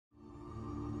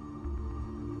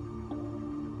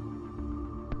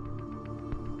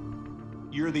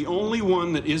You're the only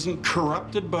one that isn't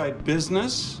corrupted by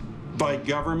business, by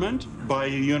government, by a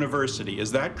university.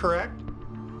 Is that correct?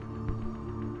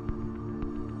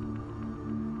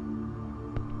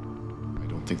 I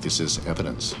don't think this is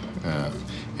evidence.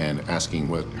 And asking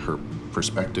what her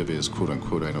perspective is, quote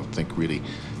unquote, I don't think really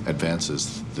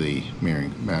advances the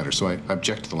mirroring matter. So I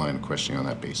object to the line of questioning on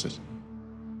that basis.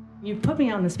 You put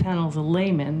me on this panel as a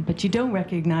layman, but you don't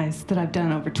recognize that I've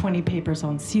done over 20 papers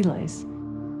on sea lice.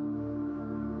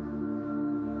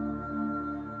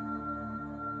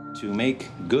 To make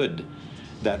good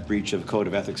that breach of code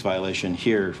of ethics violation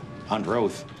here under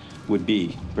oath would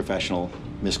be professional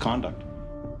misconduct.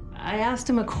 I asked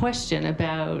him a question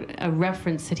about a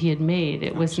reference that he had made.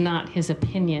 It was not his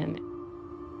opinion.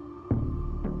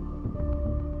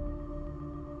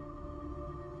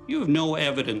 You have no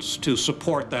evidence to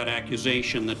support that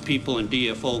accusation that people in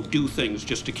DFO do things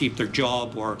just to keep their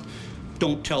job or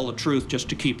don't tell the truth just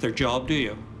to keep their job, do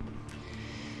you?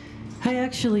 I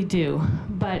actually do,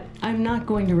 but I'm not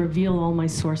going to reveal all my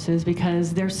sources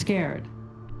because they're scared.